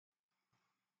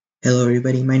Hello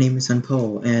everybody, my name is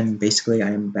Sunpo, and basically I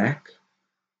am back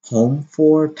home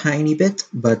for a tiny bit,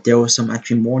 but there was some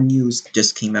actually more news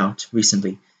just came out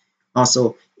recently.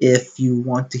 Also, if you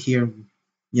want to hear,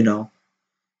 you know,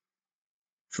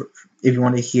 for, if you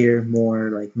want to hear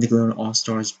more like Nickelodeon All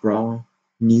Stars Brawl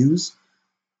news,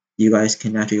 you guys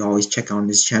can actually always check on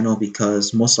this channel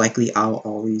because most likely I'll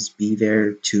always be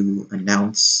there to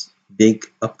announce big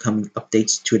upcoming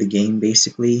updates to the game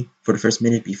basically for the first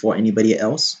minute before anybody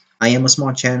else. I am a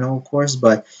small channel, of course,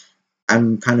 but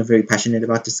I'm kind of very passionate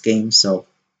about this game, so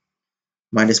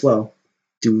might as well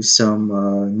do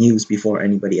some news before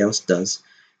anybody else does.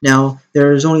 Now,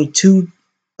 there's only two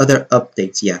other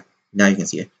updates. Yeah, now you can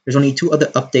see it. There's only two other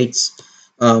updates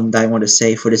that I want to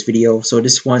say for this video. So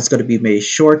this one's going to be very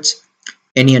short.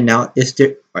 Any is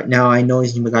there now? I know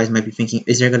you guys might be thinking,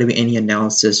 is there going to be any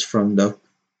analysis from the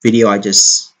video I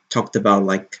just talked about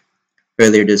like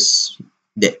earlier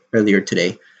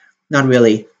today? Not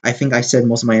really. I think I said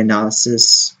most of my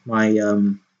analysis, my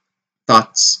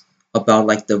thoughts about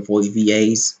like the voice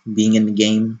VAs being in the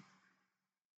game.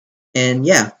 And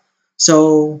yeah,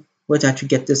 so let's actually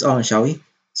get this on, shall we?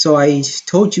 So I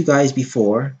told you guys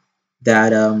before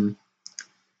that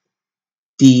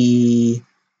the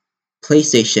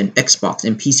PlayStation, Xbox,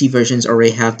 and PC versions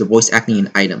already have the voice acting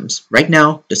in items. Right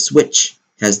now, the Switch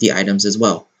has the items as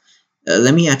well.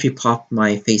 Let me actually pop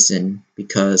my face in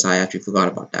because I actually forgot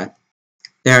about that.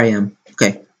 There I am.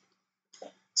 Okay.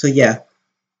 So yeah,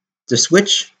 the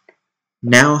Switch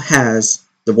now has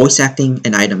the voice acting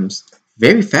and items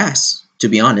very fast, to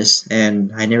be honest,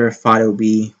 and I never thought it would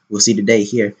be we'll see today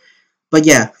here. But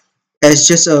yeah, as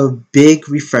just a big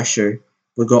refresher,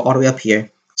 we'll go all the way up here.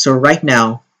 So right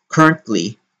now,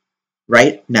 currently,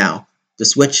 right now, the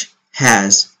Switch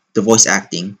has the voice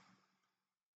acting.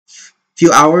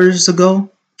 Few hours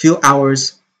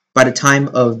by the time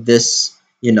of this,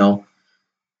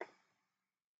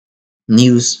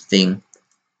 news thing,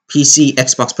 PC,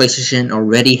 Xbox, PlayStation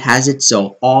already has it,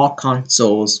 so all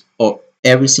consoles or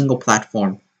every single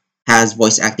platform has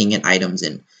voice acting and items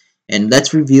in. And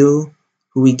let's review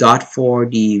who we got for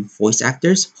the voice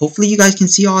actors. Hopefully you guys can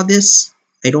see all this.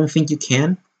 I don't think you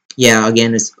can. Yeah,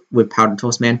 again, it's with Powder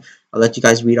Toast Man. I'll let you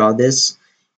guys read all this.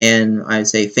 And I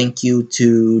say thank you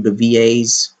to the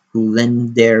VAs who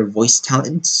lend their voice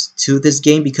talents to this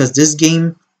game because this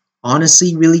game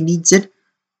honestly really needs it.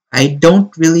 I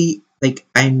don't really like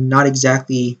I'm not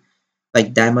exactly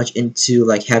like that much into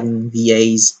like having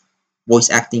VAs voice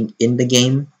acting in the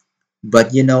game,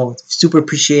 but super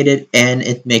appreciate it and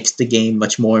it makes the game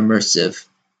much more immersive,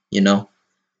 you know.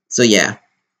 So yeah.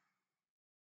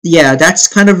 Yeah, that's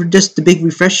kind of just the big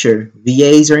refresher.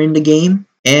 VAs are in the game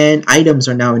and items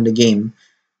are now in the game.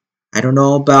 I don't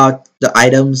know about the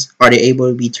items. Are they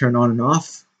able to be turned on and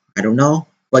off? I don't know.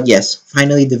 But yes,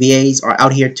 finally the VAs are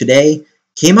out here today.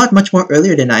 Came out much more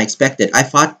earlier than I expected. I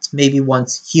thought maybe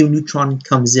once Hugh Neutron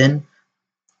comes in,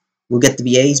 we'll get the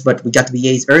VAs, but we got the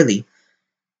VAs early.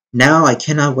 Now I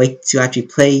cannot wait to actually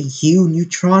play Hugh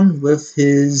Neutron with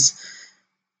his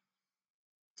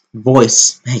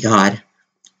voice. My god.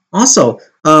 Also,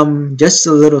 just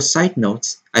a little side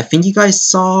note. I think you guys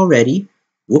saw already.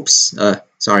 Whoops.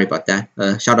 Sorry about that.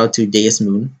 Shout out to Deus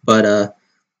Moon. But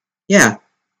yeah,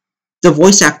 the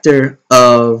voice actor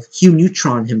of Hugh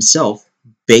Neutron himself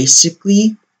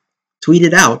basically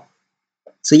tweeted out.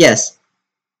 So yes,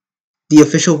 the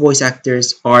official voice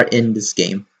actors are in this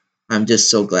game. I'm just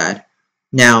so glad.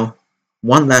 Now,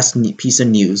 one last piece of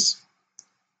news,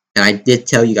 and I did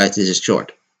tell you guys this is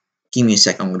short. Give me a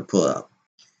sec, I'm going to pull it up.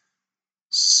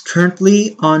 It's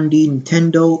currently on the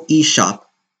Nintendo eShop,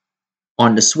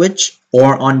 on the Switch,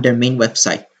 or on their main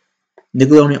website.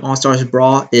 Nickelodeon All Stars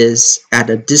Brawl is at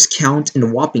a discount in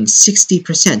a whopping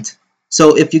 60%.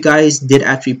 So if you guys did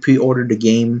actually pre-order the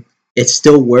game, it's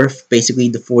still worth basically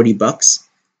the 40 bucks.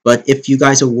 But if you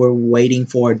guys were waiting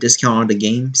for a discount on the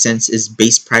game, since its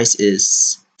base price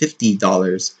is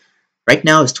 $50, right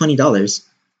now it's $20.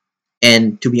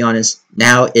 And to be honest,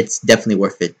 now it's definitely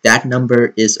worth it. That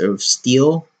number is a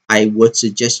steal. I would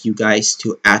suggest you guys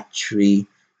to actually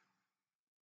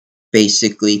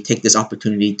basically take this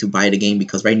opportunity to buy the game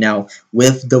because right now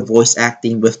with the voice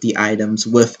acting, with the items,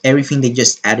 with everything they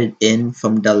just added in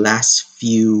from the last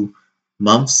few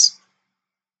months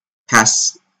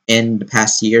in the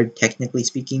past year, technically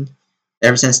speaking,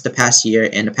 ever since the past year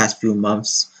and the past few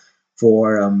months,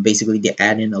 for basically they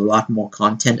add in a lot more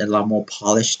content and a lot more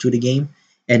polish to the game,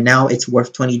 and now it's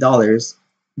worth $20.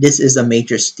 This is a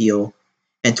major steal.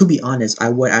 And to be honest, I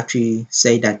would actually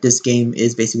say that this game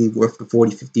is basically worth the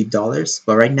 $40-$50,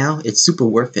 but right now it's super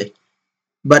worth it.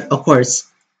 But of course,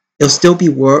 it'll still be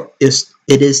worth.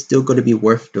 It is still going to be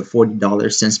worth the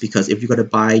 $40 since because if you're going to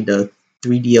buy the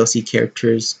 3 DLC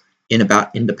characters in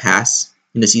the pass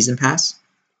in the season pass,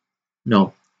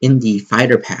 no, in the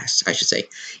fighter pass, I should say.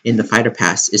 In the fighter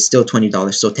pass, it's still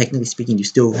 $20. So technically speaking, you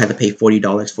still have to pay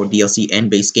 $40 for DLC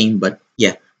and base game. But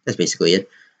yeah, that's basically it.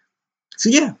 So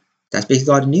yeah, that's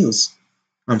basically all the news.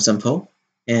 I'm Sampo,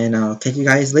 and I'll catch you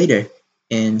guys later.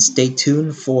 And stay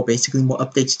tuned for basically more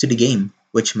updates to the game,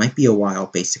 which might be a while.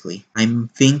 Basically, I'm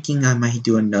thinking I might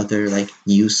do another like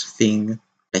news thing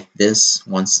like this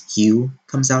once Hugh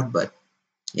comes out. But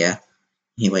yeah.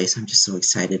 Anyways, I'm just so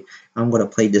excited. I'm gonna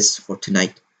play this for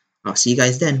tonight. I'll see you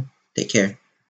guys then. Take care.